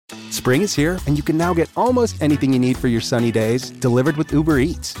Spring is here, and you can now get almost anything you need for your sunny days delivered with Uber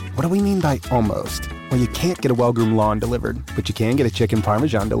Eats. What do we mean by almost? Well, you can't get a well-groomed lawn delivered, but you can get a chicken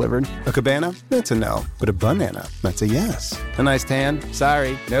parmesan delivered. A cabana? That's a no. But a banana? That's a yes. A nice tan?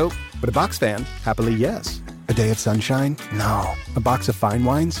 Sorry, nope. But a box fan? Happily, yes. A day of sunshine? No. A box of fine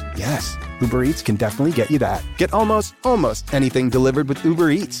wines? Yes. Uber Eats can definitely get you that. Get almost anything delivered with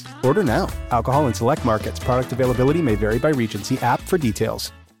Uber Eats. Order now. Alcohol in select markets. Product availability may vary by region. See app for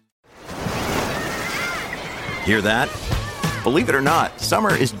details. Hear that? Believe it or not,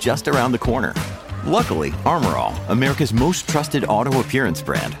 summer is just around the corner. Luckily, Armor All, America's most trusted auto appearance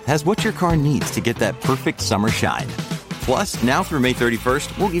brand, has what your car needs to get that perfect summer shine. Plus, now through May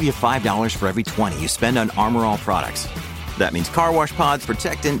 31st, we'll give you $5 for every $20 you spend on Armor All products. That means car wash pods,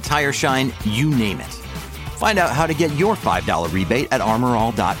 protectant, tire shine, you name it. Find out how to get your $5 rebate at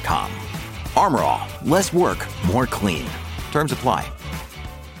armorall.com. Armor All, less work, more clean. Terms apply.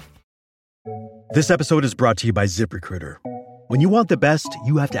 This episode is brought to you by ZipRecruiter. When you want the best,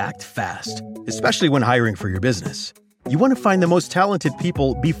 you have to act fast, especially when hiring for your business. You want to find the most talented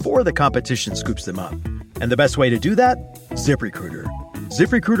people before the competition scoops them up. And the best way to do that? ZipRecruiter.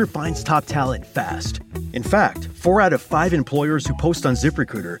 ZipRecruiter finds top talent fast. In fact, 4 out of 5 employers who post on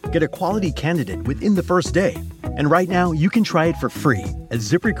ZipRecruiter get a quality candidate within the first day. And right now, you can try it for free at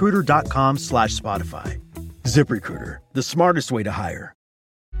ZipRecruiter.com/Spotify. ZipRecruiter, the smartest way to hire.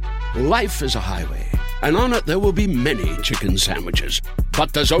 Life is a highway, and on it there will be many chicken sandwiches.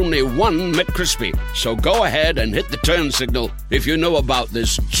 But there's only one McCrispy. So go ahead and hit the turn signal if you know about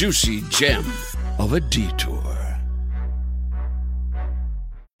this juicy gem of a detour.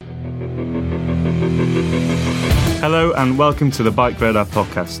 Hello and welcome to the Bike Radar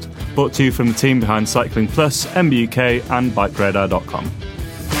podcast, brought to you from the team behind Cycling Plus, MBUK and BikeRadar.com.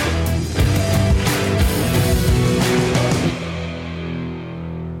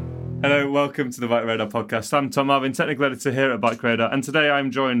 Hello, welcome to the Bike Radar podcast. I'm Tom Marvin, technical editor here at Bike Radar, and today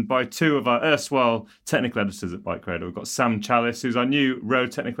I'm joined by 2 of our erstwhile technical editors at Bike Radar. We've got Sam Chalice, who's our new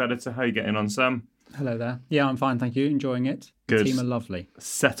road technical editor. How are you getting on, Sam? Hello there. Yeah, I'm fine, thank you. Enjoying it. Good. The team are lovely.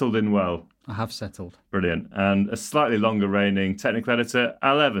 Settled in well. I have settled. Brilliant. And a slightly longer reigning technical editor,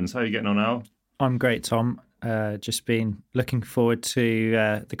 Al Evans. How are you getting on, Al? I'm great, Tom. Just been looking forward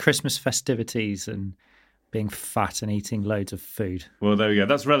to the Christmas festivities and being fat and eating loads of food. Well, there we go.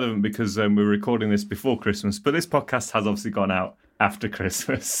 That's relevant because we're recording this before Christmas, but this podcast has obviously gone out after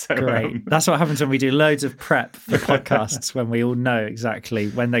Christmas. So, great. That's what happens when we do loads of prep for podcasts, when we all know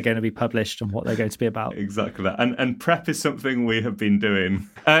exactly when they're going to be published and what they're going to be about. Exactly that. And prep is something we have been doing.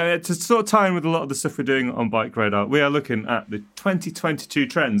 To sort of tie in with a lot of the stuff we're doing on Bike Radar, we are looking at the 2022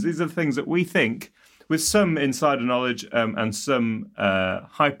 trends. These are the things that we think, with some insider knowledge and some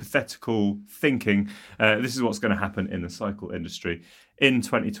hypothetical thinking, this is what's going to happen in the cycle industry in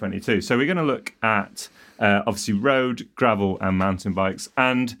 2022. So we're going to look at, obviously, road, gravel and mountain bikes.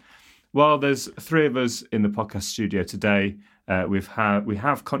 And while there's 3 of us in the podcast studio today, we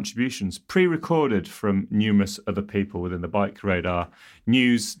have contributions pre-recorded from numerous other people within the Bike Radar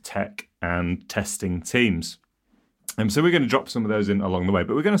news, tech and testing teams. So we're going to drop some of those in along the way.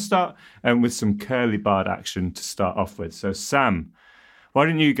 But we're going to start with some curly barred action to start off with. So, Sam, why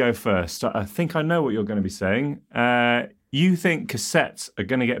don't you go first? I think I know what you're going to be saying. You think cassettes are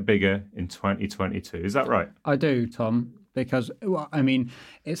going to get bigger in 2022. Is that right? I do, Tom, because, well, I mean,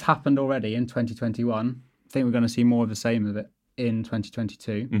 it's happened already in 2021. I think we're going to see more of the same of it in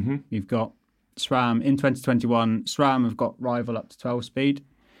 2022. Mm-hmm. You've got SRAM in 2021. SRAM have got Rival up to 12 speed.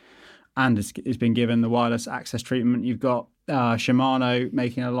 And it's been given the wireless access treatment. You've got Shimano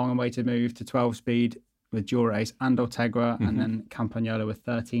making a long-awaited move to 12-speed with Dura-Ace and Ultegra, and then Campagnolo with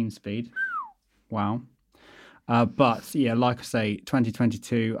 13-speed. Wow. But, yeah, like I say,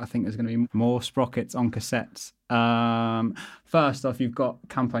 2022, I think there's going to be more sprockets on cassettes. First off, you've got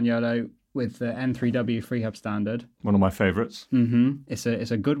Campagnolo with the N3W freehub standard. One of my favourites. Mm-hmm. It's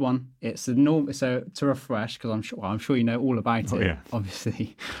a good one. It's to refresh, because I'm sure you know all about it,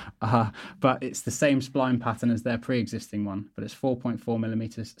 obviously. But it's the same spline pattern as their pre-existing one, but it's 4.4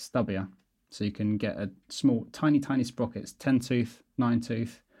 millimeters stubbier. So you can get a small, tiny sprockets, 10 tooth, 9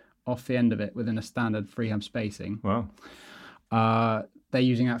 tooth, off the end of it within a standard freehub spacing. Wow. They're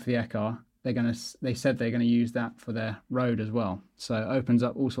using that for the Ekar. They said they're going to use that for their road as well. So it opens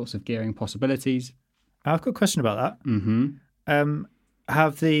up all sorts of gearing possibilities. I've got a question about that. Mm-hmm.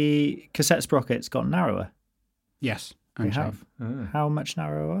 Have the cassette sprockets got narrower? Yes. They have. How much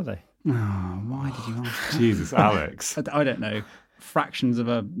narrower are they? Oh, why did you ask? Jesus, Alex. I don't know. Fractions of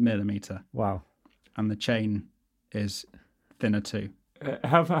a millimetre. Wow. And the chain is thinner too.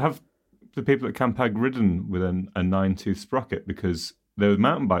 Have the people at Campag ridden with a 9-tooth sprocket? Because there were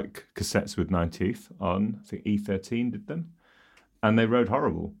mountain bike cassettes with 9 teeth on. I think E13 did them, and they rode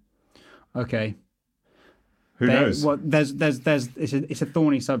horrible. Okay. Who knows? Well, it's a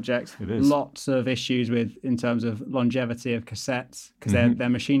thorny subject. It is. Lots of issues with in terms of longevity of cassettes because they're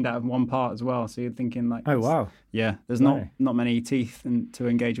machined out of one part as well. So you're thinking like, Oh, wow. Yeah, there's not many teeth to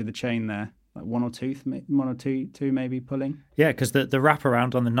engage with the chain there. Like one or two maybe pulling. Yeah, because the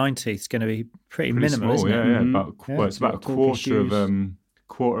wraparound on the 9 teeth is going to be pretty minimal, small, isn't it? Yeah, yeah. It's about a quarter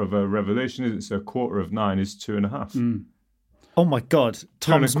of a revolution, isn't it? So a quarter of 9 is 2.5. Oh my God,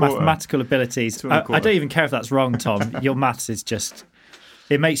 Tom's mathematical abilities. I don't even care if that's wrong, Tom. Your maths is just,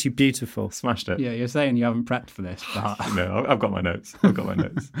 it makes you beautiful. Smashed it. Yeah, you're saying you haven't prepped for this. But... No, I've got my notes.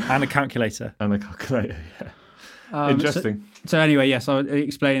 And a calculator. Yeah. Interesting. So anyway, yes, I was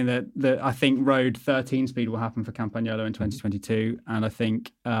explaining that I think Road 13 speed will happen for Campagnolo in 2022, and I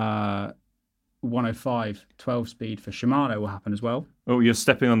think 105 12 speed for Shimano will happen as well. Oh, you're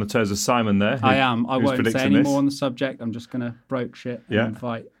stepping on the toes of Simon there. I am. I won't say any more on the subject. I'm just going to broach it and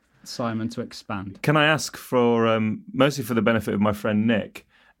invite Simon to expand. Can I ask for, mostly for the benefit of my friend Nick,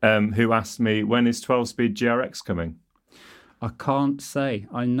 who asked me, when is 12-speed GRX coming? I can't say.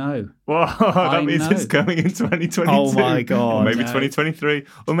 I know. Well, that means it's coming in 2022. Oh my God. Or maybe 2023,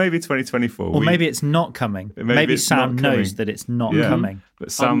 or maybe 2024. Or maybe it's not coming. Maybe Sam knows that it's not coming.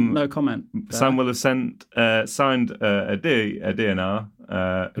 But Sam, no comment. Sam will have signed a DNR.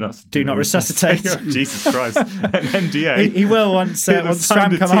 Do not resuscitate. Jesus Christ. An NDA. He will once Sam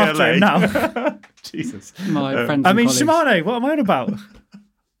come after him now. Jesus. My friends and colleagues. Shimano, what am I on about?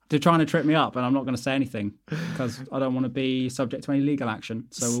 They're trying to trip me up, and I'm not going to say anything because I don't want to be subject to any legal action.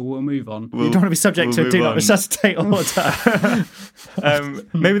 So we'll move on. You don't want to be subject to do not resuscitate all the time.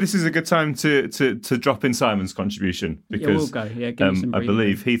 Maybe this is a good time to drop in Simon's contribution because we'll go. Yeah, give me some I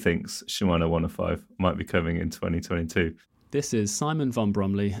believe he thinks Shimano 105 might be coming in 2022. This is Simon von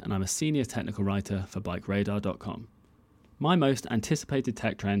Bromley, and I'm a senior technical writer for BikeRadar.com. My most anticipated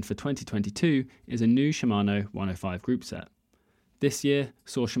tech trend for 2022 is a new Shimano 105 group set. This year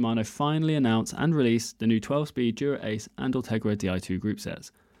saw Shimano finally announce and release the new 12-speed Dura Ace and Ultegra Di2 group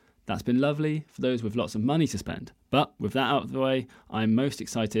sets. That's been lovely for those with lots of money to spend, but with that out of the way, I'm most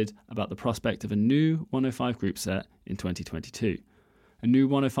excited about the prospect of a new 105 group set in 2022. A new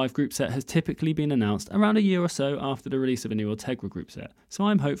 105 group set has typically been announced around a year or so after the release of a new Ultegra group set, so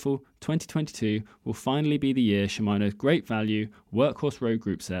I'm hopeful 2022 will finally be the year Shimano's great value workhorse road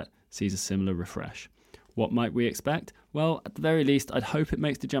group set sees a similar refresh. What might we expect? Well, at the very least, I'd hope it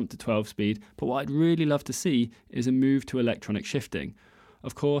makes the jump to 12 speed, but what I'd really love to see is a move to electronic shifting.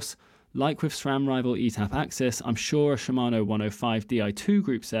 Of course, like with SRAM rival ETAP Axis, I'm sure a Shimano 105 Di2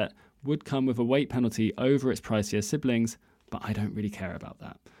 group set would come with a weight penalty over its pricier siblings, but I don't really care about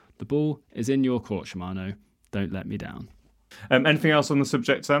that. The ball is in your court, Shimano. Don't let me down. Anything else on the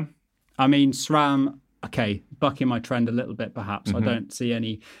subject, Sam? I mean, SRAM, okay, bucking my trend a little bit perhaps. I don't see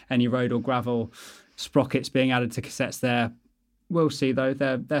any road or gravel sprockets being added to cassettes there. We'll see though.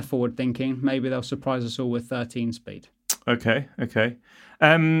 They're forward thinking. Maybe they'll surprise us all with 13 speed. Okay.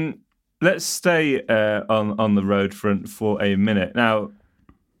 Let's stay on the road front for a minute. Now,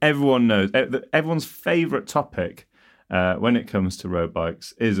 everyone knows everyone's favourite topic when it comes to road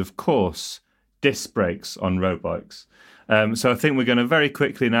bikes is, of course, disc brakes on road bikes. So I think we're going to very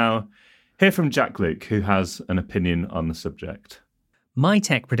quickly now hear from Jack Luke, who has an opinion on the subject. My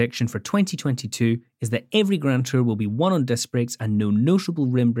tech prediction for 2022 is that every Grand Tour will be won on disc brakes and no notable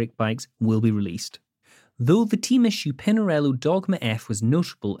rim brake bikes will be released. Though the team issue Pinarello Dogma F was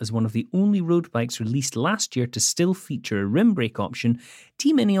notable as one of the only road bikes released last year to still feature a rim brake option,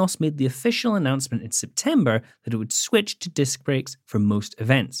 Team Ineos made the official announcement in September that it would switch to disc brakes for most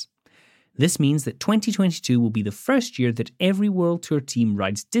events. This means that 2022 will be the first year that every World Tour team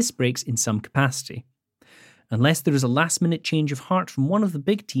rides disc brakes in some capacity. Unless there is a last-minute change of heart from one of the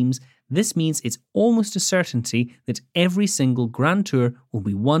big teams, this means it's almost a certainty that every single Grand Tour will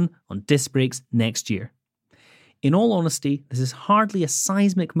be won on disc brakes next year. In all honesty, this is hardly a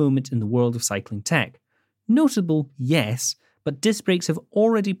seismic moment in the world of cycling tech. Notable, yes, but disc brakes have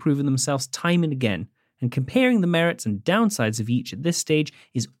already proven themselves time and again, and comparing the merits and downsides of each at this stage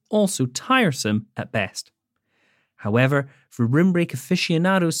is also tiresome at best. However, for rim brake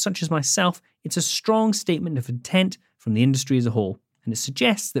aficionados such as myself, it's a strong statement of intent from the industry as a whole, and it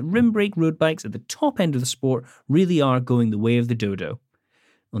suggests that rim brake road bikes at the top end of the sport really are going the way of the dodo.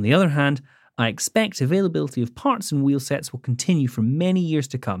 On the other hand, I expect availability of parts and wheel sets will continue for many years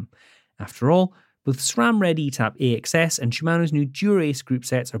to come. After all, both SRAM Red ETAP AXS and Shimano's new Dura Ace group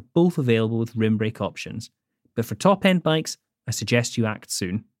sets are both available with rim brake options. But for top-end bikes, I suggest you act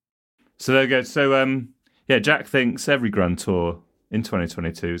soon. So there you go. So, Jack thinks every Grand Tour in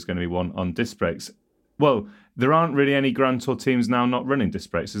 2022 is going to be one on disc brakes. Well, there aren't really any Grand Tour teams now not running disc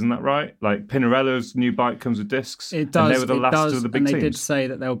brakes, isn't that right? Like Pinarello's new bike comes with discs. It does. And they were the last of the big and they teams. did say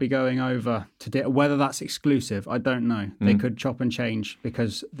that they'll be going over to whether that's exclusive. I don't know. They could chop and change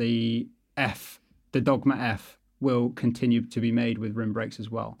because the Dogma F, will continue to be made with rim brakes as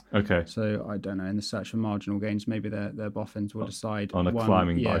well. Okay. So I don't know. In the search for marginal gains, maybe their boffins will decide on a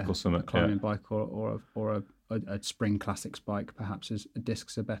climbing bike or something. A climbing bike or a Spring Classics bike, perhaps as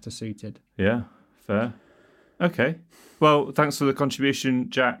discs are better suited. Yeah, fair. Okay. Well, thanks for the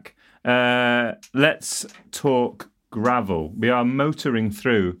contribution, Jack. Let's talk gravel. We are motoring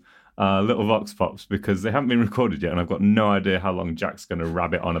through little Vox Pops because they haven't been recorded yet, and I've got no idea how long Jack's going to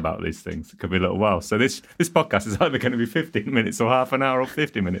rabbit on about these things. It could be a little while. So this podcast is either going to be 15 minutes or half an hour or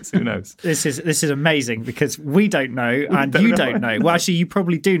 50 minutes. Who knows? This is amazing because we don't know and you don't know. Well, actually, you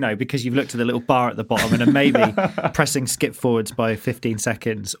probably do know because you've looked at the little bar at the bottom and are maybe pressing skip forwards by 15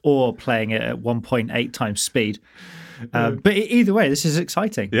 seconds or playing it at 1.8 times speed. But either way, this is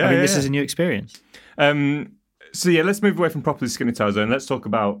exciting. Yeah, this is a new experience. So let's move away from properly skinny tyres and let's talk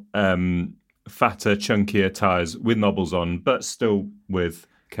about fatter, chunkier tyres with knobbles on, but still with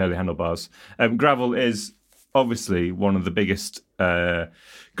curly handlebars. Gravel is obviously one of the biggest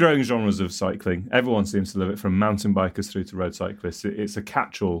growing genres of cycling. Everyone seems to love it, from mountain bikers through to road cyclists. It's a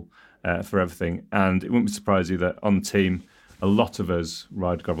catch-all for everything, and it wouldn't surprise you that on the team, a lot of us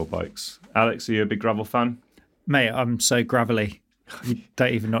ride gravel bikes. Alex, are you a big gravel fan? Mate, I'm so gravelly. You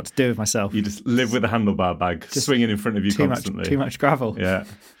don't even know what to do with myself. You just live with a handlebar bag just swinging in front of you constantly. Too much gravel. Yeah.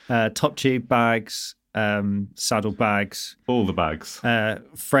 Top tube bags, saddle bags. All the bags.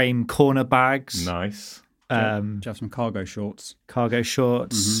 Frame corner bags. Nice. Do you have some cargo shorts? Cargo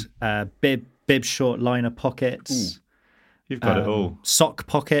shorts. Bib short liner pockets. Ooh. You've got it all. Sock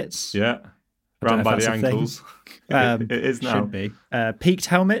pockets. Yeah. Round by the ankles. It is now. Should be. Peaked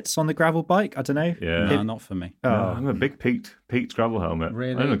helmets on the gravel bike. I don't know. Yeah. No, not for me. No, I'm a big peaked gravel helmet.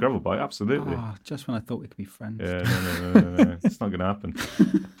 Really? On a gravel bike, absolutely. Oh, just when I thought we could be friends. Yeah, no. It's not going to happen.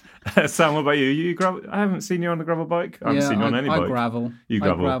 Sam, what about you? I haven't seen you on a gravel bike. I haven't seen you on any bike. I gravel. You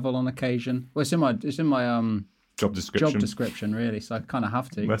gravel. I gravel on occasion. Well, it's in my job description. Really. So I kind of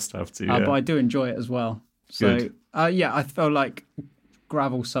have to. Must have to. Yeah. But I do enjoy it as well. So Good. I feel like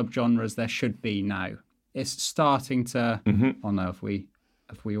gravel subgenres there should be now. It's starting to. Oh no, if we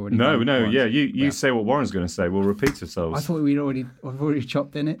already. No. Yeah, you say what Warren's going to say. We'll repeat ourselves. I thought we've already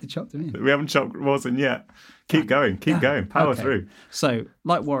chopped him in. We haven't chopped Warren yet. Keep going. Power through. So,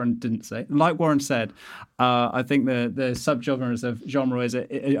 like Warren said, I think the subgenres of genre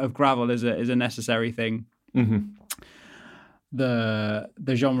of gravel is a necessary thing. Mm-hmm.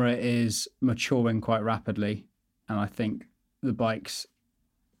 The genre is maturing quite rapidly, and I think the bikes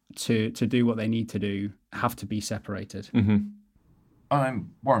to do what they need to do have to be separated. Mm-hmm.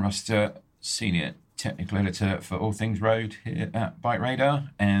 I'm Warren Ruster, Senior Technical Editor for All Things Road here at Bike Radar,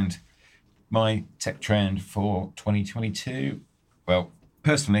 and my tech trend for 2022, well,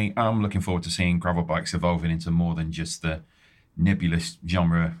 personally, I'm looking forward to seeing gravel bikes evolving into more than just the nebulous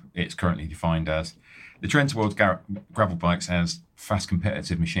genre it's currently defined as. The trend towards gravel bikes as fast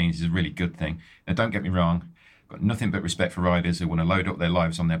competitive machines is a really good thing. Now, don't get me wrong, got nothing but respect for riders who want to load up their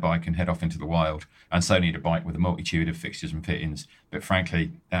lives on their bike and head off into the wild, and so need a bike with a multitude of fixtures and fittings. But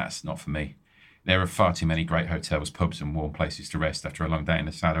frankly, that's not for me. There are far too many great hotels, pubs and warm places to rest after a long day in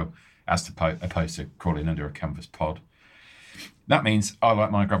the saddle, as opposed to crawling under a canvas pod. That means I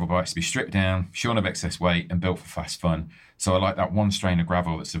like my gravel bikes to be stripped down, shorn of excess weight and built for fast fun. So I like that one strain of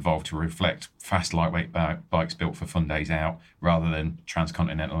gravel that's evolved to reflect fast, lightweight bikes built for fun days out rather than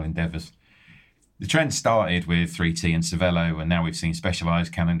transcontinental endeavours. The trend started with 3T and Cervelo, and now we've seen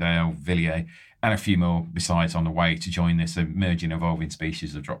Specialized, Cannondale, Villiers, and a few more besides on the way to join this emerging, evolving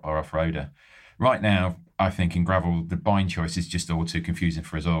species of drop bar off-roader. Right now, I think in gravel, the bind choice is just all too confusing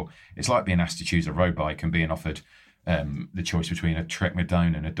for us all. It's like being asked to choose a road bike and being offered the choice between a Trek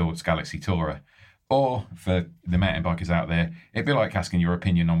Madone and a Dordt's Galaxy Tourer. Or, for the mountain bikers out there, it'd be like asking your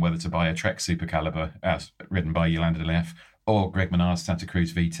opinion on whether to buy a Trek Super Caliber, as ridden by Yolanda Leff, or Greg Menard's Santa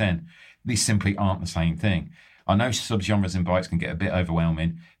Cruz V10. These simply aren't the same thing. I know subgenres in bikes can get a bit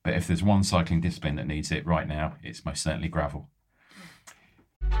overwhelming, but if there's one cycling discipline that needs it right now, it's most certainly gravel.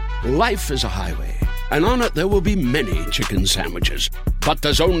 Life is a highway, and on it there will be many chicken sandwiches. But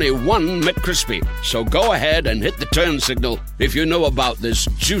there's only one McCrispy, so go ahead and hit the turn signal if you know about this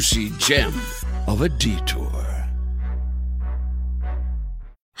juicy gem of a detour.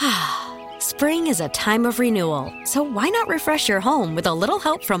 Spring is a time of renewal, so why not refresh your home with a little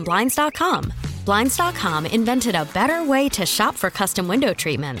help from Blinds.com? Blinds.com invented a better way to shop for custom window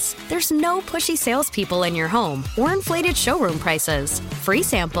treatments. There's no pushy salespeople in your home or inflated showroom prices. Free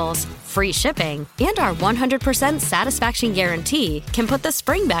samples, free shipping, and our 100% satisfaction guarantee can put the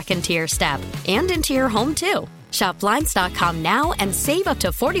spring back into your step and into your home, too. Shop Blinds.com now and save up to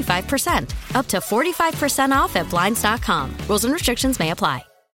 45%. Up to 45% off at Blinds.com. Rules and restrictions may apply.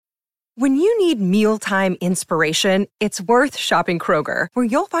 When you need mealtime inspiration, it's worth shopping Kroger, where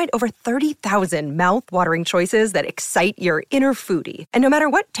you'll find over 30,000 mouth-watering choices that excite your inner foodie. And no matter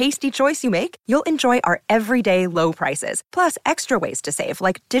what tasty choice you make, you'll enjoy our everyday low prices, plus extra ways to save,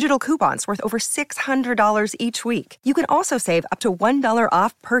 like digital coupons worth over $600 each week. You can also save up to $1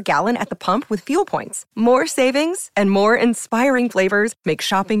 off per gallon at the pump with fuel points. More savings and more inspiring flavors make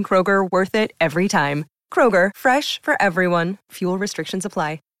shopping Kroger worth it every time. Kroger, fresh for everyone. Fuel restrictions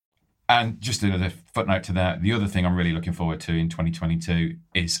apply. And just another footnote to that, the other thing I'm really looking forward to in 2022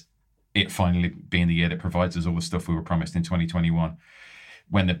 is it finally being the year that provides us all the stuff we were promised in 2021,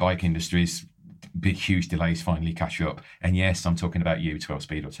 when the bike industry's big, huge delays finally catch up. And yes, I'm talking about you,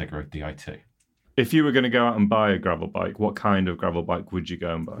 12-speed or Tegra Di2. If you were going to go out and buy a gravel bike, what kind of gravel bike would you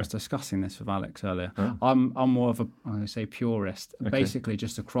go and buy? I was discussing this with Alex earlier. Oh. I'm more of a purist. Okay. Basically,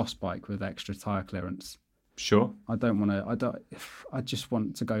 just a cross bike with extra tyre clearance. Sure. I just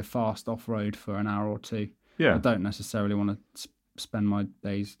want to go fast off road for an hour or two. Yeah. I don't necessarily want to spend my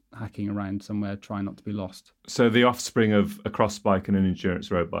days hacking around somewhere trying not to be lost. So the offspring of a cross bike and an endurance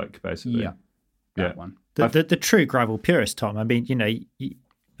road bike, basically. Yeah. That one. The true gravel purist, Tom. I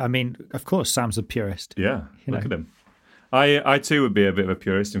mean, of course, Sam's a purist. Yeah. Look at him. I too would be a bit of a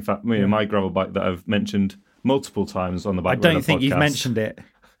purist. In fact, my gravel bike that I've mentioned multiple times on the Bike I don't think podcast. you've mentioned it.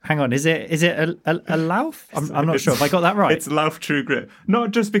 Hang on, is it a Lauf? I'm not sure if I got that right. It's Lauf True Grit.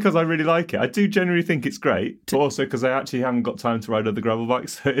 Not just because I really like it. I do genuinely think it's great, but also because I actually haven't got time to ride other gravel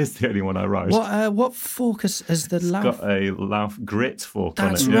bikes. So it is the only one I ride. What fork has the Lauf? It's got a Lauf Grit fork on it.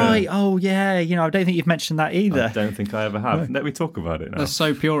 That's right. Oh, yeah. I don't think you've mentioned that either. I don't think I ever have. Let me talk about it now. That's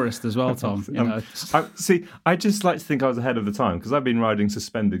so purist as well, Tom. I just like to think I was ahead of the time because I've been riding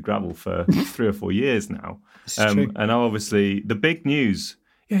suspended gravel for 3 or 4 years now. True. And obviously the big news...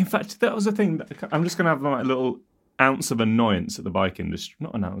 Yeah, in fact, that was the thing. I'm just going to have like a little ounce of annoyance at the bike industry.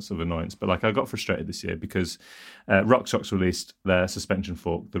 Not an ounce of annoyance, but I got frustrated this year because RockShox released their suspension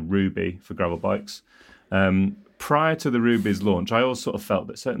fork, the Ruby, for gravel bikes. Prior to the Ruby's launch, I always sort of felt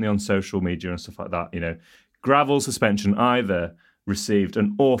that certainly on social media and stuff like that, gravel suspension either received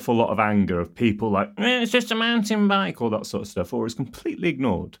an awful lot of anger of people like, it's just a mountain bike, all that sort of stuff, or was completely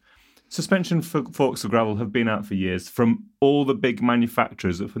ignored. Suspension forks of gravel have been out for years from all the big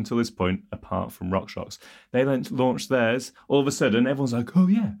manufacturers up until this point, apart from RockShox. They launched theirs. All of a sudden, everyone's like, oh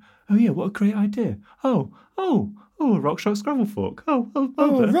yeah, what a great idea. A RockShox gravel fork.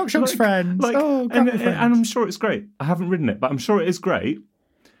 RockShox friends. Gravel friends. And I'm sure it's great. I haven't ridden it, but I'm sure it is great.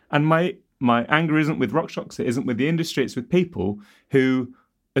 And my anger isn't with RockShox. It isn't with the industry. It's with people who,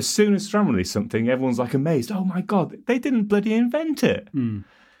 as soon as SRAM released something, everyone's like amazed. Oh my God, they didn't bloody invent it.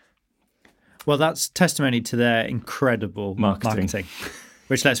 Well, that's testimony to their incredible marketing.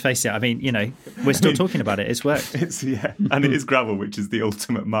 Which, let's face it, I mean, we're still talking about it. It's worked. And it is gravel, which is the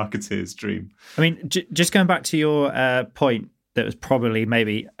ultimate marketeer's dream. I mean, just going back to your point that was probably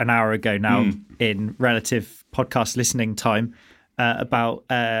maybe an hour ago now in relative podcast listening time about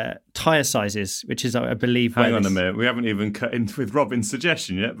tyre sizes, which is, I believe... Hang on a minute. We haven't even cut in with Robin's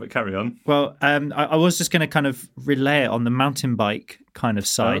suggestion yet, but carry on. Well, I was just going to kind of relay it on the mountain bike kind of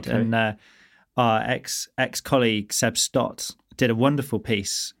side. Okay. And our ex-colleague Seb Stott did a wonderful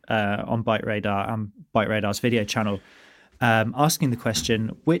piece on Bike Radar and Bike Radar's video channel asking the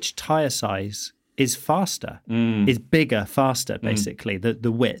question, which tyre size is faster, is bigger, faster, basically,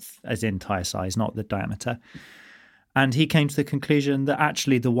 the width, as in tyre size, not the diameter. And he came to the conclusion that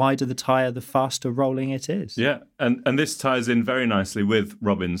actually the wider the tyre, the faster rolling it is. Yeah, and this ties in very nicely with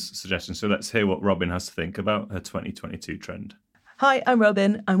Robin's suggestion. So let's hear what Robin has to think about her 2022 trend. Hi, I'm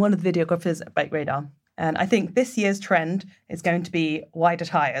Robin. I'm one of the videographers at Bike Radar. And I think this year's trend is going to be wider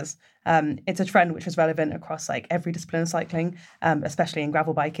tyres. It's a trend which was relevant across every discipline of cycling, especially in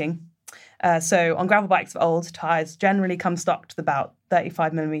gravel biking. So on gravel bikes of old, tyres generally come stocked with about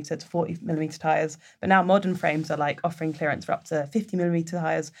 35mm to 40mm tyres. But now modern frames are offering clearance for up to 50mm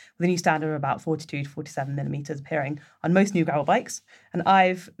tyres with a new standard of about 42 to 47mm appearing on most new gravel bikes. And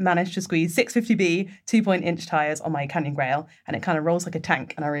I've managed to squeeze 650B 2.inch tyres on my Canyon Grail, and it kind of rolls like a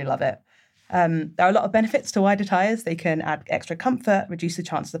tank, and I really love it. There are a lot of benefits to wider tyres. They can add extra comfort, reduce the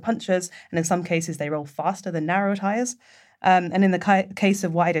chances of punctures, and in some cases they roll faster than narrower tyres. And in the case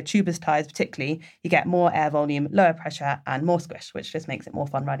of wider tubeless tyres particularly, you get more air volume, lower pressure, and more squish, which just makes it more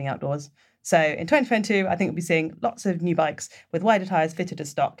fun riding outdoors. So in 2022, I think we'll be seeing lots of new bikes with wider tyres fitted as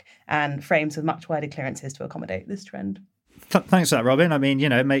stock and frames with much wider clearances to accommodate this trend. Thanks for that, Robin. I mean,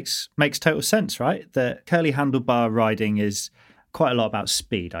 it makes total sense, right? That curly handlebar riding is quite a lot about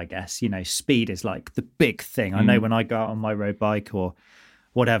speed, I guess. Speed is like the big thing. I know when I go out on my road bike or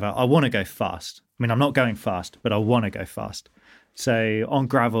whatever, I want to go fast. I mean, I'm not going fast, but I want to go fast. So on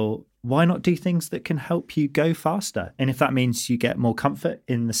gravel, why not do things that can help you go faster? And if that means you get more comfort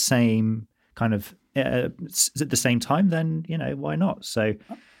in the same kind of at the same time, then, why not? So,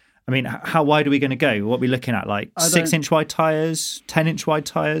 I mean, how wide are we going to go? What are we looking at? Like 6-inch wide tyres, 10-inch wide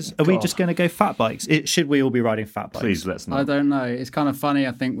tyres? Are we just going to go fat bikes? Should we all be riding fat bikes? Please, let's not. I don't know. It's kind of funny,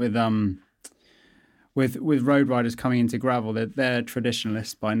 I think, with road riders coming into gravel, they're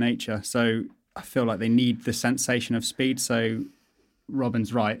traditionalists by nature. So I feel like they need the sensation of speed. So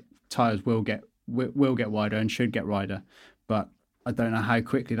Robin's right. Tyres will get wider and should get wider. But I don't know how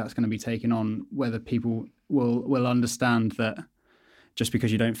quickly that's going to be taken on, whether people will understand that just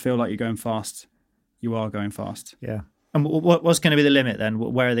because you don't feel like you're going fast, you are going fast. Yeah. And what's going to be the limit then?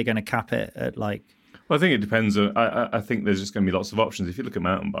 Where are they going to cap it at, like? Well, I think it depends. I think there's just going to be lots of options. If you look at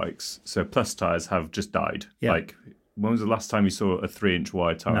mountain bikes, so plus tyres have just died. Yeah. Like, when was the last time you saw a 3-inch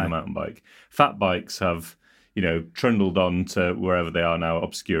wide tyre on a mountain bike? Fat bikes have, trundled on to wherever they are now,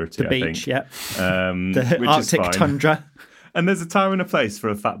 obscurity, the I beach, think. Yeah. The which Arctic tundra. And there's a time and a place for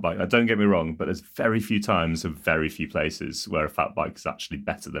a fat bike. Don't get me wrong, but there's very few times of very few places where a fat bike is actually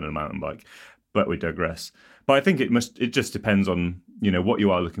better than a mountain bike. But we digress. But I think it just depends on, what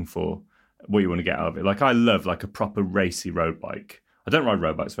you are looking for, what you want to get out of it. Like, I love like a proper racy road bike. I don't ride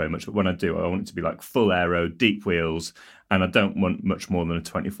road bikes very much, but when I do, I want it to be like full aero, deep wheels, and I don't want much more than a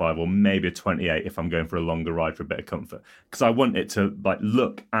 25 or maybe a 28 if I'm going for a longer ride for a bit of comfort, because I want it to like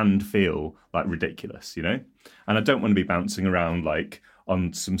look and feel like ridiculous, and I don't want to be bouncing around like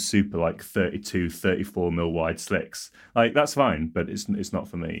on some super like 32, 34 mil wide slicks. Like, that's fine, but it's not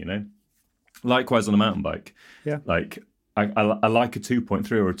for me, Likewise on a mountain bike. Yeah. Like, I like a 2.3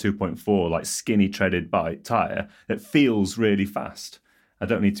 or a 2.4, like skinny treaded bike tyre that feels really fast. I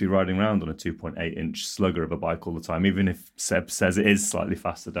don't need to be riding around on a 2.8-inch slugger of a bike all the time, even if Seb says it is slightly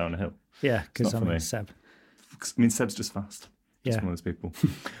faster down a hill. Yeah, because I'm Seb. I mean, Seb's just fast. Just Yeah. one of those people.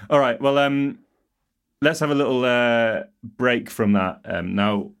 All right, well, let's have a little break from that.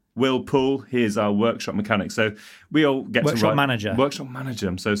 Now, Will Poole, he is our workshop mechanic. So we all get Workshop to manager. Workshop manager.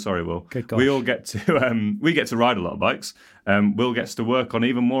 I'm so sorry, Will. Good gosh. We all get to we get to ride a lot of bikes. Will gets to work on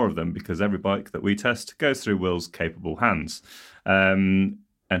even more of them because every bike that we test goes through Will's capable hands. And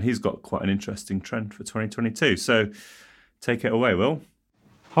he's got quite an interesting trend for 2022. So take it away, Will.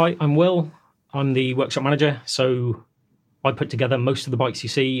 Hi, I'm Will. I'm the workshop manager. So I put together most of the bikes you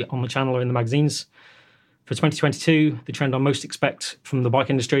see on the channel or in the magazines. For 2022, the trend I most expect from the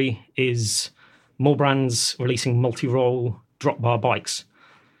bike industry is more brands releasing multi-role drop bar bikes.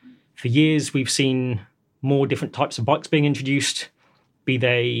 For years, we've seen more different types of bikes being introduced, be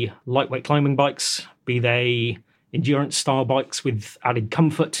they lightweight climbing bikes, be they endurance style bikes with added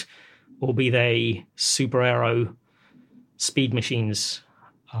comfort, or be they super aero speed machines.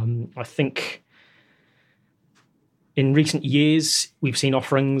 I think in recent years, we've seen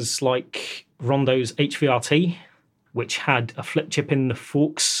offerings like Rondo's HVRT, which had a flip chip in the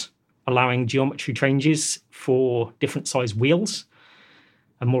forks, allowing geometry changes for different size wheels.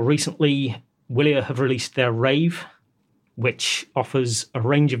 And more recently, Willier have released their Rave, which offers a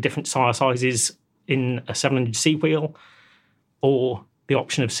range of different tyre sizes in a 700C wheel, or the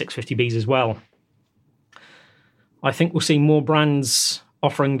option of 650Bs as well. I think we'll see more brands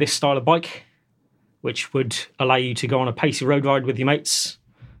offering this style of bike, which would allow you to go on a pacey road ride with your mates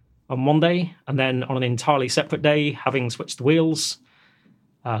on one day, and then on an entirely separate day, having switched the wheels,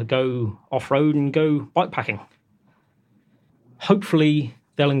 go off-road and go bikepacking. Hopefully,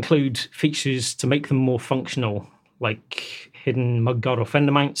 they'll include features to make them more functional, like hidden mudguard or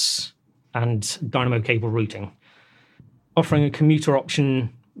fender mounts and dynamo cable routing. Offering a commuter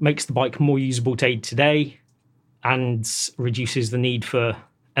option makes the bike more usable day to day and reduces the need for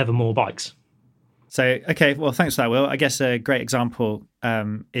ever more bikes. So, okay, well, thanks for that, Will. I guess a great example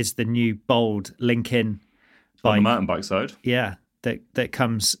is the new Bold Link-In bike. On the mountain bike side? Yeah, that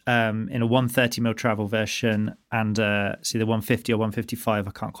comes in a 130mm travel version and see the 150 or 155,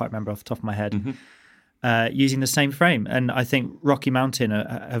 I can't quite remember off the top of my head, using the same frame. And I think Rocky Mountain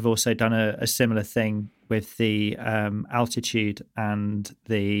have also done a similar thing with the Altitude and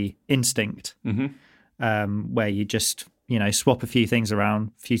the Instinct, where you just, swap a few things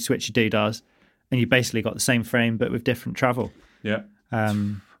around, a few switchy doodahs, and you basically got the same frame but with different travel. Yeah. I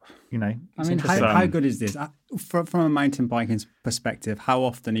mean, how good is this? from a mountain biking perspective, how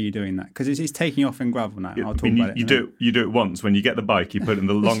often are you doing that? Because it's taking off in gravel now. I'll talk about it. You do it once when you get the bike. You put it in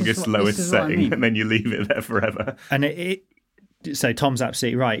the longest, lowest setting, and then you leave it there forever. And so Tom's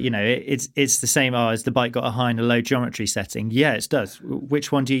absolutely right. You know, it's the same as the bike got a high and a low geometry setting. Yeah, it does.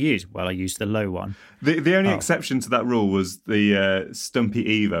 Which one do you use? Well, I use the low one. The only exception to that rule was the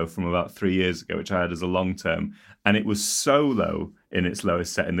Stumpy Evo from about 3 years ago, which I had as a long term, and it was so low in its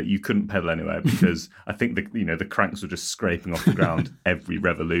lowest setting that you couldn't pedal anywhere because I think the cranks were just scraping off the ground every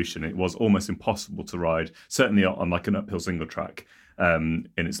revolution. It was almost impossible to ride, certainly on like an uphill single track. In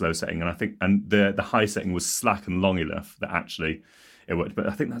its low setting, and I think the high setting was slack and long enough that actually it worked. But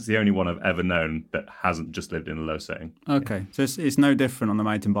I think that's the only one I've ever known that hasn't just lived in a low setting. Okay, so it's no different on the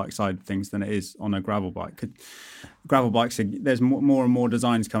mountain bike side of things than it is on a gravel bike. Gravel bikes, there's more and more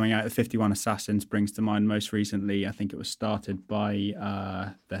designs coming out. The 51 Assassin springs to mind most recently. I think it was started by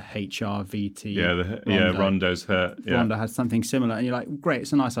the HRVT. Rondo's hurt. Yeah. Rondo has something similar, and you're like, great,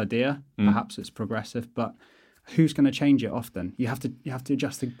 it's a nice idea. Perhaps it's progressive, but who's going to change it often? You have to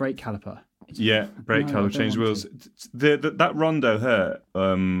adjust the brake caliper. Brake caliper, change wheels. That Rondo hurt.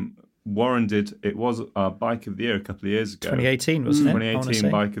 Warren did. It was our bike of the year a couple of years ago. 2018, wasn't it?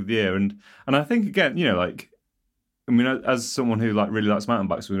 2018 bike of the year, and I think again, as someone who really likes mountain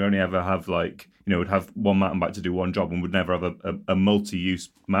bikes, we'd only ever have would have one mountain bike to do one job, and would never have a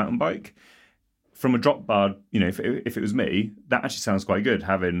multi-use mountain bike. From a drop bar, if it was me, that actually sounds quite good.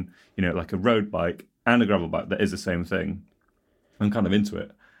 Having like a road bike and a gravel bike that is the same thing. I'm kind of into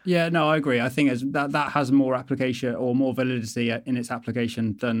it. Yeah, no, I agree. I think that has more application or more validity in its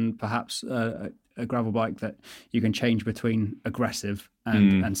application than perhaps a gravel bike that you can change between aggressive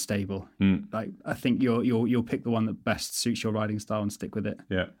and stable. Like, I think you'll pick the one that best suits your riding style and stick with it.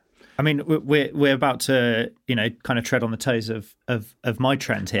 Yeah. I mean, we're about to kind of tread on the toes of my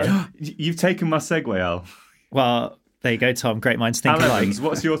trend here. You've taken my segue, Al. Well, there you go, Tom. Great minds think Al alike. Evans,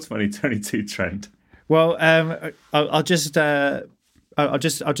 what's your 2022 trend? Well, I'll just continue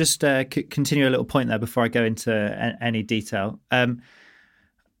a little point there before I go into any detail.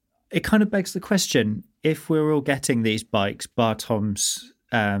 It kind of begs the question: if we're all getting these bikes, bar Tom's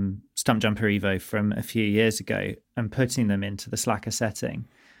Stump Jumper Evo from a few years ago, and putting them into the slacker setting,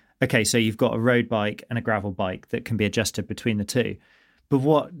 okay, so you've got a road bike and a gravel bike that can be adjusted between the two. But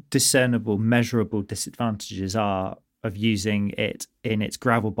what discernible, measurable disadvantages are of using it in its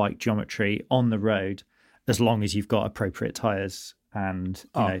gravel bike geometry on the road, as long as you've got appropriate tyres and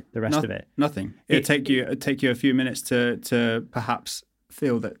the rest of it? Nothing. It'd take you a few minutes to perhaps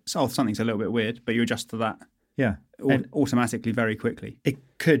feel that something's a little bit weird, but you adjust to that. Yeah. Automatically, very quickly. It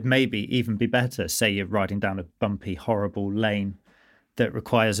could maybe even be better. Say you're riding down a bumpy, horrible lane that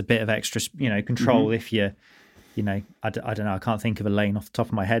requires a bit of extra, control. Mm-hmm. If you're, I don't know, I can't think of a lane off the top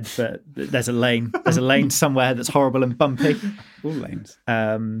of my head, but there's a lane somewhere that's horrible and bumpy. All lanes.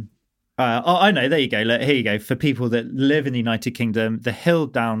 I know. There you go. Look, here you go. For people that live in the United Kingdom, the hill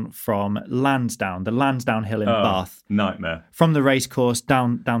down from Lansdowne, the Lansdowne Hill in Bath, nightmare. From the racecourse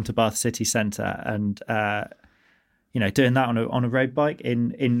down to Bath city centre, and doing that on a road bike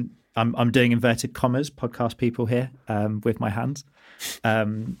in I'm doing inverted commas, podcast people here, with my hands,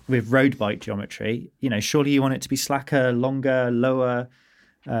 with road bike geometry. Surely you want it to be slacker, longer, lower,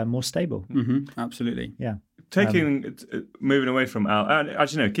 more stable. Mm-hmm. Absolutely. Yeah. Moving away from Al,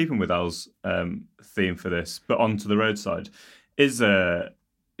 actually, no, keeping with Al's theme for this, but onto the roadside, is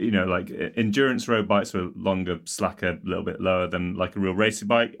endurance road bikes are longer, slacker, a little bit lower than like a real racing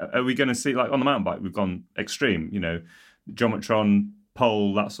bike. Are we going to see, like on the mountain bike, we've gone extreme, Geometron,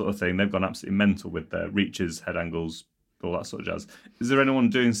 pole, that sort of thing. They've gone absolutely mental with their reaches, head angles, all that sort of jazz. Is there anyone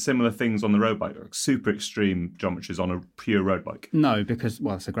doing similar things on the road bike, or super extreme geometries on a pure road bike? No, because,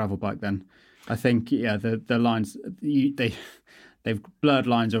 it's a gravel bike then. I think, the lines, they've blurred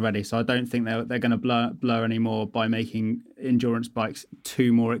lines already, so I don't think they're going to blur anymore by making endurance bikes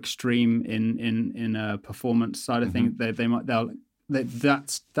too more extreme in a performance side of things.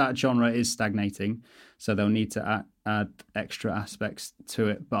 That genre is stagnating, so they'll need to add extra aspects to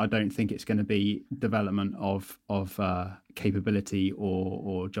it. But I don't think it's going to be development of capability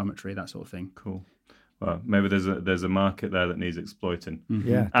or geometry, that sort of thing. Cool. Well, maybe there's a market there that needs exploiting. Mm-hmm.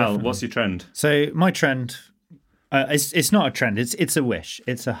 Yeah. Al, definitely. What's your trend? So my trend, it's not a trend. It's a wish.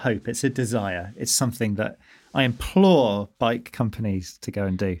 It's a hope. It's a desire. It's something that I implore bike companies to go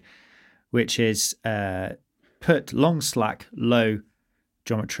and do, which is put long slack, low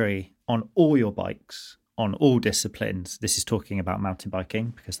geometry on all your bikes, on all disciplines. This is talking about mountain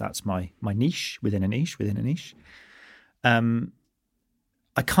biking because that's my niche within a niche within a niche.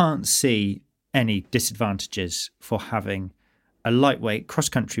 I can't see any disadvantages for having a lightweight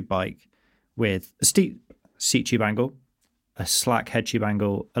cross-country bike with a steep seat tube angle, a slack head tube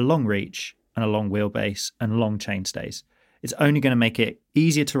angle, a long reach, and a long wheelbase, and long chain stays. It's only going to make it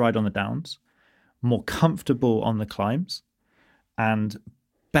easier to ride on the downs, more comfortable on the climbs, and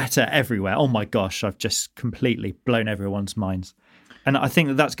better everywhere. Oh my gosh, I've just completely blown everyone's minds. And I think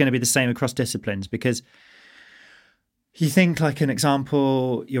that that's going to be the same across disciplines, because you think, like an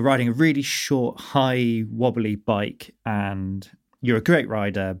example, you're riding a really short, high, wobbly bike and you're a great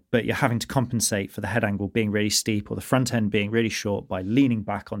rider, but you're having to compensate for the head angle being really steep or the front end being really short by leaning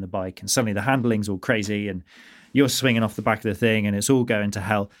back on the bike, and suddenly the handling's all crazy and you're swinging off the back of the thing and it's all going to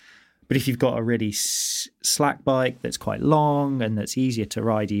hell. But if you've got a really slack bike that's quite long and that's easier to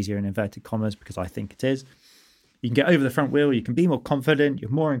ride, easier in inverted commas, because I think it is, you can get over the front wheel, you can be more confident, you're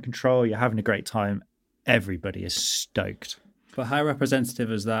more in control, you're having a great time. Everybody is stoked. But how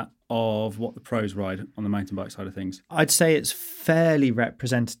representative is that of what the pros ride on the mountain bike side of things? I'd say it's fairly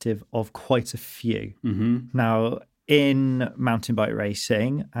representative of quite a few. Mm-hmm. Now, in mountain bike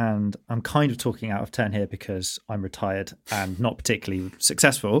racing, and I'm kind of talking out of turn here because I'm retired and not particularly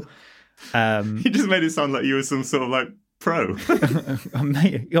successful. You just made it sound like you were some sort of like pro. I'm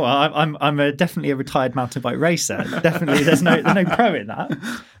definitely a retired mountain bike racer. Definitely, there's no pro in that.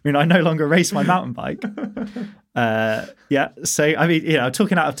 I mean, I no longer race my mountain bike. So I mean,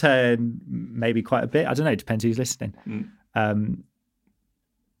 talking out of turn, maybe quite a bit. I don't know. Depends who's listening.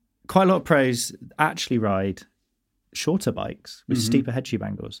 Quite a lot of pros actually ride shorter bikes with steeper head tube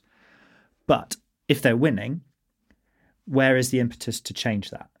angles. But if they're winning, where is the impetus to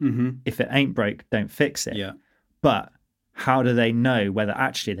change that? Mm-hmm. If it ain't broke, don't fix it. Yeah. But how do they know whether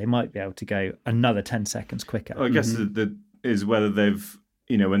actually they might be able to go another 10 seconds quicker? Well, I guess the is whether they've,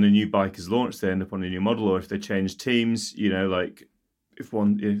 when a new bike is launched, they end up on a new model, or if they change teams, like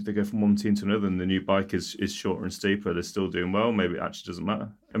if they go from one team to another and the new bike is shorter and steeper, they're still doing well. Maybe it actually doesn't matter.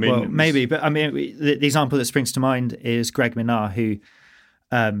 I mean, well, maybe, but I mean, the example that springs to mind is Greg Minnaar, who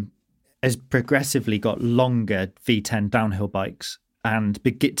has progressively got longer V10 downhill bikes. And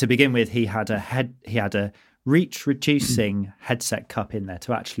to begin with, he had a reach reducing headset cup in there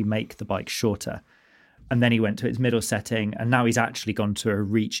to actually make the bike shorter. And then he went to its middle setting, and now he's actually gone to a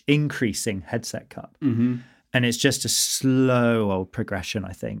reach increasing headset cup. Mm-hmm. And it's just a slow old progression,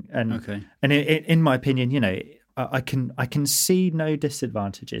 I think. And okay. And in my opinion, I can see no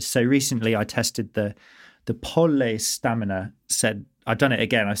disadvantages. So recently I tested the Pole Stamina. I've done it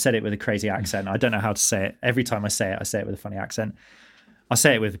again. I said it with a crazy accent. I don't know how to say it. Every time I say it with a funny accent. I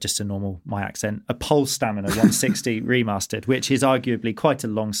say it with just my accent. A Pole Stamina 160 remastered, which is arguably quite a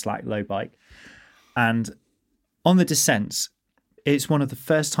long, slack, low bike. And on the descents, it's one of the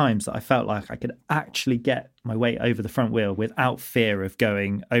first times that I felt like I could actually get my weight over the front wheel without fear of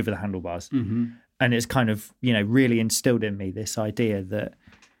going over the handlebars. Mm-hmm. And it's kind of, really instilled in me this idea that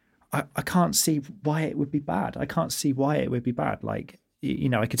I can't see why it would be bad. I can't see why it would be bad. Like,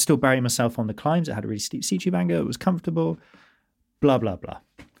 I could still bury myself on the climbs. It had a really steep seat tube angle. It was comfortable. Blah, blah, blah.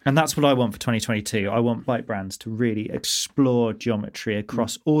 And that's what I want for 2022. I want bike brands to really explore geometry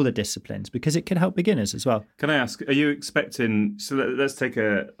across all the disciplines, because it can help beginners as well. Can I ask, are you expecting, so let's take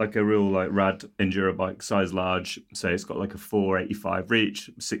a real rad enduro bike, size large, say it's got like a 485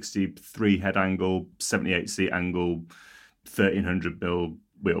 reach, 63 head angle, 78 seat angle, 1300 mil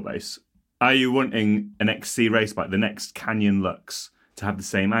wheelbase. Are you wanting an XC race bike, the next Canyon Lux, to have the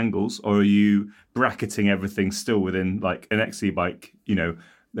same angles, or are you bracketing everything still within like an XC bike?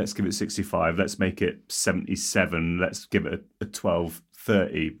 Let's give it 65. Let's make it 77. Let's give it a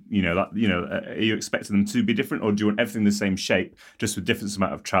 1230. Are you expecting them to be different, or do you want everything the same shape, just with different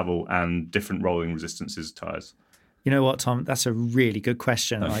amount of travel and different rolling resistances tires? You know what, Tom? That's a really good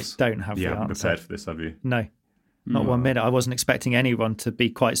question. I don't have the answer. You haven't prepared for this, have you? No. Not 1 minute. I wasn't expecting anyone to be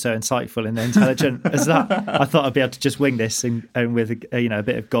quite so insightful and intelligent as that. I thought I'd be able to just wing this and with a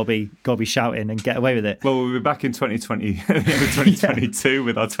bit of gobby shouting and get away with it. Well, we'll be back in 2022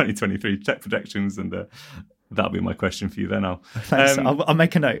 with our 2023 tech projections, and that'll be my question for you then. I'll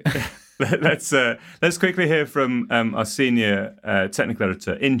make a note. Let's quickly hear from our senior technical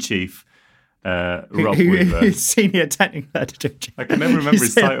editor in chief, Rob Weaver. Senior technical editor. I can never remember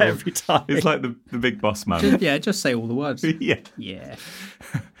his title every time. He's like the big boss man. Just say all the words. Yeah.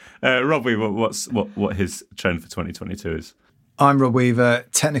 Rob Weaver, what his trend for 2022 is? I'm Rob Weaver,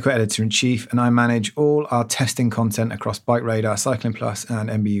 technical editor in chief, and I manage all our testing content across BikeRadar, Cycling Plus,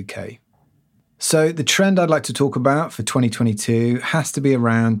 and MBUK. So the trend I'd like to talk about for 2022 has to be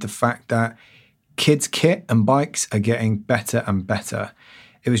around the fact that kids' kit and bikes are getting better and better.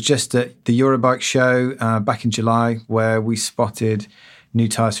 It was just at the Eurobike show back in July where we spotted new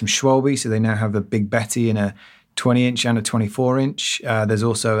tyres from Schwalbe. So they now have a Big Betty in a 20-inch and a 24-inch. There's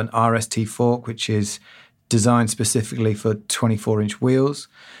also an RST fork, which is designed specifically for 24-inch wheels.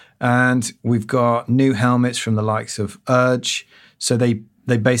 And we've got new helmets from the likes of Urge. So they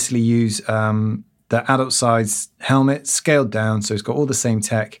basically use the adult size helmet scaled down. So it's got all the same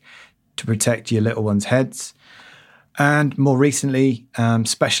tech to protect your little ones' heads. And more recently,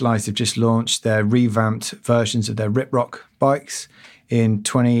 Specialized have just launched their revamped versions of their Rip Rock bikes in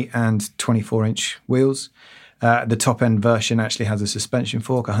 20 and 24-inch wheels. The top-end version actually has a suspension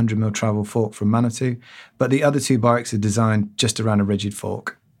fork, a 100mm travel fork from Manitou, but the other two bikes are designed just around a rigid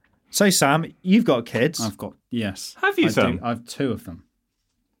fork. So, Sam, you've got kids. I've got, yes. Have you, Sam? I have two of them.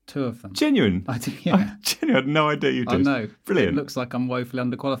 Genuine? I do, yeah. I had no idea you did. I know. Brilliant. It looks like I'm woefully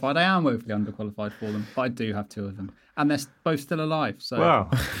underqualified. I am woefully underqualified for them, but I do have two of them. And they're both still alive. So.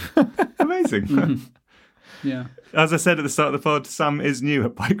 Wow. Amazing. Yeah. As I said at the start of the pod, Sam is new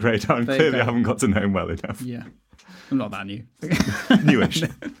at Bike Radar and clearly I haven't got to know him well enough. Yeah. I'm not that new. Newish.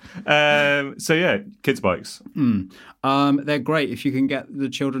 So yeah, kids' bikes. They're great if you can get the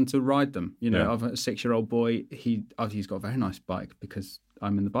children to ride them. You know, Yeah. I've got a 6-year-old boy. He's got a very nice bike because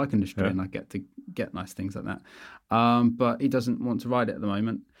I'm in the bike industry and I get to get nice things like that. But he doesn't want to ride it at the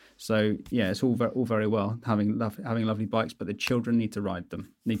moment. So yeah, it's all very well having lovely bikes, but the children need to ride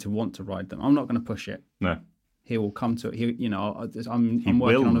them. Need to want to ride them. I'm not going to push it. No. He will come to it. I'm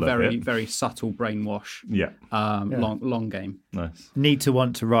working on a very subtle brainwash. Yeah. Long game. Nice. Need to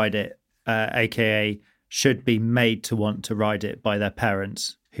want to ride it, aka should be made to want to ride it by their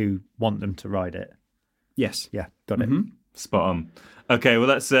parents who want them to ride it. Yes. Yeah, got it. Spot on. Okay, well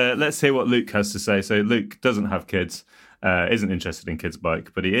let's hear what Luke has to say. So Luke doesn't have kids, isn't interested in kids'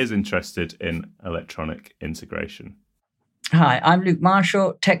 bike, but he is interested in electronic integration. Hi, I'm Luke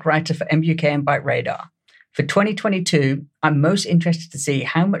Marshall, tech writer for MUK and Bike Radar. For 2022, I'm most interested to see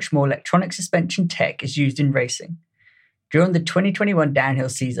how much more electronic suspension tech is used in racing. During the 2021 downhill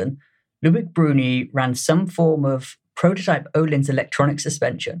season, Lubick Bruni ran some form of prototype Öhlins electronic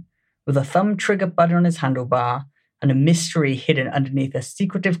suspension with a thumb trigger button on his handlebar and a mystery hidden underneath a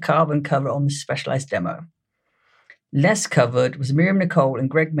secretive carbon cover on the Specialized demo. Less covered was Miriam Nicole and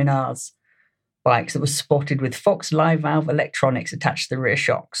Greg Minard's bikes that were spotted with Fox live valve electronics attached to the rear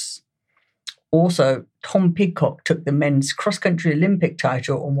shocks. Also, Tom Pidcock took the men's cross-country Olympic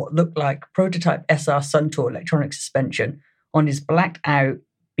title on what looked like prototype SR Suntour electronic suspension on his blacked-out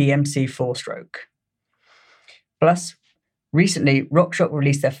BMC 4-stroke. Plus, recently, RockShox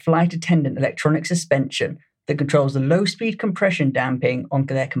released their flight attendant electronic suspension that controls the low-speed compression damping on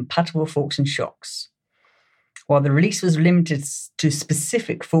their compatible forks and shocks. While the release was limited to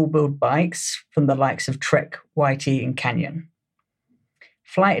specific full-build bikes from the likes of Trek, YT, and Canyon.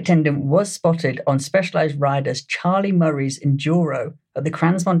 Flight attendant was spotted on Specialized riders Charlie Murray's Enduro at the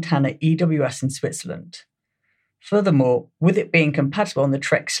Crans-Montana EWS in Switzerland. Furthermore, with it being compatible on the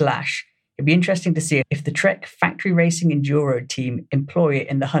Trek Slash, it'd be interesting to see if the Trek Factory Racing Enduro team employ it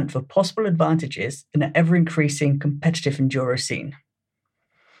in the hunt for possible advantages in an ever-increasing competitive enduro scene.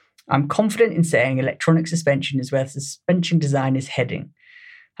 I'm confident in saying electronic suspension is where suspension design is heading,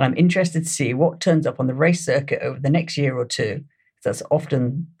 and I'm interested to see what turns up on the race circuit over the next year or two. That's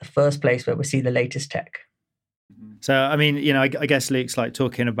often the first place where we see the latest tech. So, I mean, you know, I guess Luke's like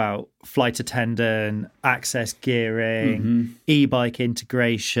talking about flight attendant, access gearing, e-bike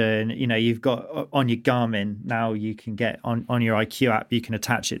integration. You know, you've got on your Garmin now, you can get on your IQ app, you can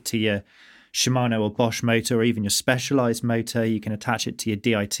attach it to your Shimano or Bosch motor or even your Specialized motor. You can attach it to your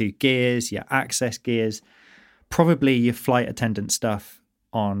Di2 gears, your access gears, probably your flight attendant stuff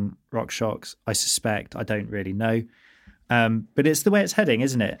on RockShox, I suspect. I don't really know. But it's the way it's heading,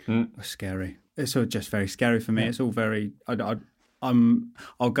 isn't it? It's scary. It's all just very scary for me. Yeah. It's all very.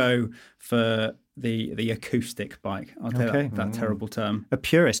 I'll go for the acoustic bike. I'll take that terrible term. A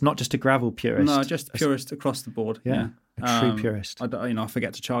purist, not just a gravel purist. No, just purist across the board. Yeah, a true purist. I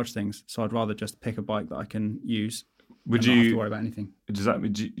forget to charge things, so I'd rather just pick a bike that I can use. Would you not have to worry about anything? Does that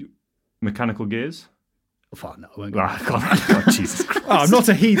mechanical gears? Oh, no, I won't God, Jesus Christ. Oh, I'm not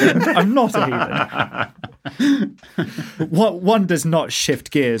a heathen. One does not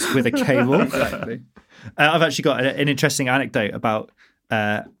shift gears with a cable. Exactly. I've actually got an interesting anecdote about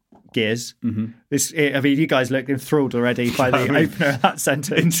gears. You guys look enthralled already by the opener of that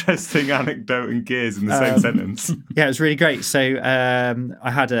sentence. Interesting anecdote and gears in the same sentence. Yeah, it was really great. So I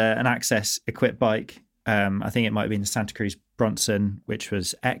had an Access equipped bike. I think it might have been the Santa Cruz Bronson, which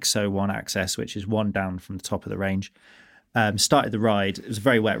was XO1 Access, which is one down from the top of the range. Started the ride. It was a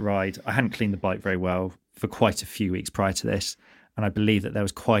very wet ride. I hadn't cleaned the bike very well for quite a few weeks prior to this. And I believe that there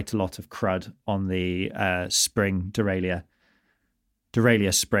was quite a lot of crud on the spring derailleur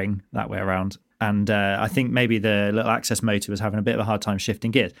spring that way around. And I think maybe the little access motor was having a bit of a hard time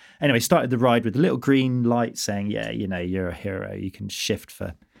shifting gears. Anyway, started the ride with a little green light saying, yeah, you know, you're a hero. You can shift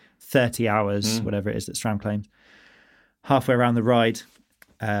for 30 hours, whatever it is that SRAM claims. Halfway around the ride,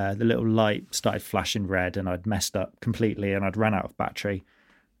 the little light started flashing red and I'd messed up completely and I'd run out of battery.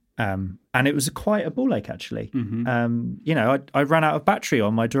 And it was quite a ball ache, actually. You know, I ran out of battery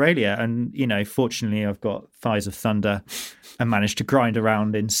on my derailleur and, you know, fortunately I've got thighs of thunder and managed to grind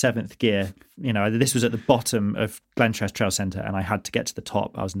around in 7th gear. You know, this was at the bottom of Glentress Trail Centre and I had to get to the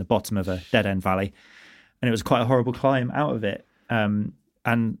top. I was in the bottom of a dead-end valley and it was quite a horrible climb out of it.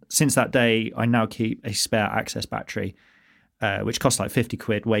 And since that day, I now keep a spare access battery, which costs like 50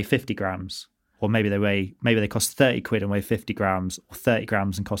 quid, weigh 50 grams. Or maybe they cost 30 quid and weigh 50 grams, or 30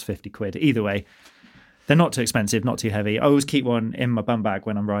 grams and cost 50 quid. Either way, they're not too expensive, not too heavy. I always keep one in my bum bag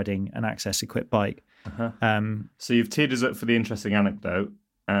when I'm riding an access-equipped bike. So you've teed us up for the interesting anecdote.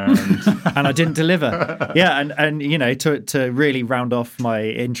 And, and I didn't deliver. Yeah, and you know, to really round off my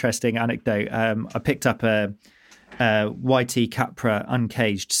interesting anecdote, I picked up a YT Capra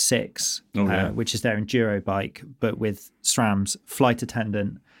Uncaged 6, which is their enduro bike, but with SRAM's flight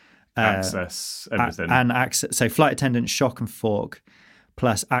attendant, access, everything. And access, so flight attendant, shock and fork,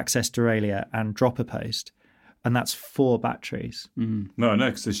 plus access derailleur and dropper post. And that's 4 batteries. No,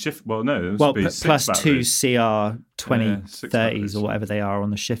 because the shift, plus 2 CR 2030s batteries. or whatever they are on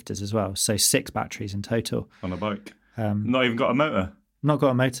the shifters as well. So 6 batteries in total. On a bike. Not even got a motor. Not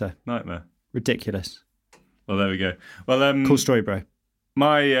got a motor. Nightmare. Ridiculous. Well, there we go. Well, cool story, bro.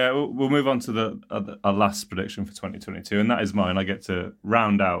 We'll move on to our last prediction for 2022, and that is mine. I get to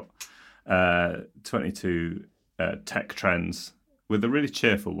round out 22 tech trends with a really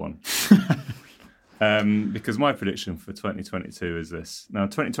cheerful one. Because my prediction for 2022 is this. Now,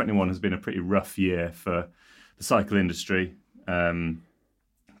 2021 has been a pretty rough year for the cycle industry.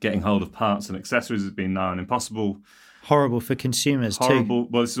 Getting hold of parts and accessories has been nigh on impossible. Horrible for consumers too.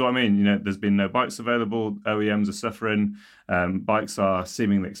 Well, this is what I mean. You know, there's been no bikes available. OEMs are suffering. Bikes are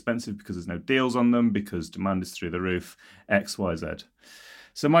seemingly expensive because there's no deals on them, because demand is through the roof. X, Y, Z.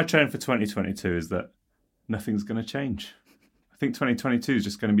 So my trend for 2022 is that nothing's going to change. I think 2022 is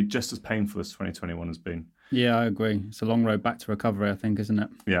just going to be just as painful as 2021 has been. Yeah, I agree. It's a long road back to recovery, I think, isn't it?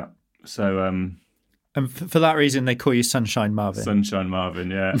 Yeah. So, and for that reason, they call you Sunshine Marvin. Sunshine Marvin,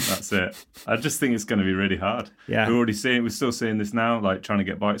 yeah, that's it. I just think it's going to be really hard. Yeah, we're still seeing this now. Like, trying to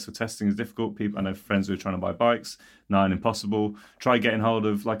get bikes for testing is difficult. I know friends who are trying to buy bikes, nigh on impossible. Try getting hold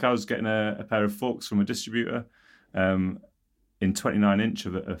of, like, I was getting a pair of forks from a distributor, in 29-inch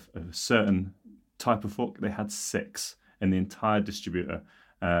of a certain type of fork. They had 6 in the entire distributor.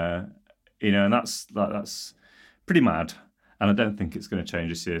 You know, and that's pretty mad. And I don't think it's going to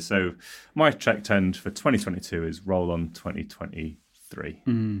change this year. So my tech trend for 2022 is roll on 2023.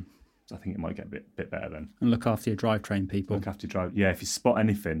 So I think it might get a bit better then. And look after your drivetrain, people. Look after your drive. Yeah, if you spot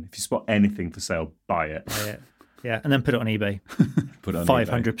anything for sale, buy it. Buy it. Yeah, and then put it on eBay. Put it on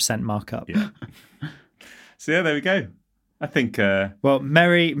 500% markup. Yeah. So yeah, there we go. I think. Well,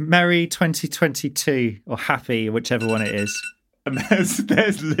 merry 2022, or happy, whichever one it is. And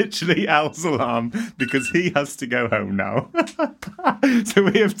there's literally Al's alarm because he has to go home now. So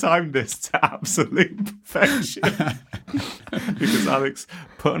we have timed this to absolute perfection. Because Alex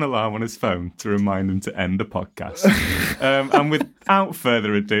put an alarm on his phone to remind him to end the podcast. And without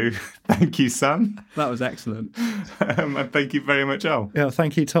further ado, thank you, Sam. That was excellent. And thank you very much, Al. Yeah,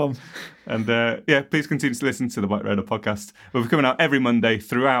 thank you, Tom. And please continue to listen to the Bike Radar podcast. We'll be coming out every Monday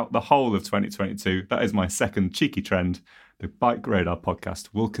throughout the whole of 2022. That is my second cheeky trend. The Bike Radar podcast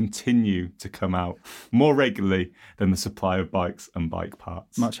will continue to come out more regularly than the supply of bikes and bike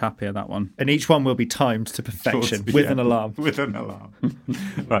parts. Much happier, that one. And each one will be timed to perfection with an alarm. With an alarm.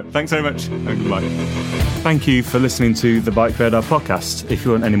 Right, thanks very much and goodbye. Thank you for listening to the Bike Radar podcast. If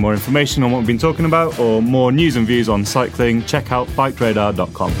you want any more information on what we've been talking about or more news and views on cycling, check out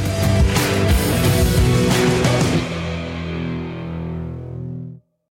BikeRadar.com.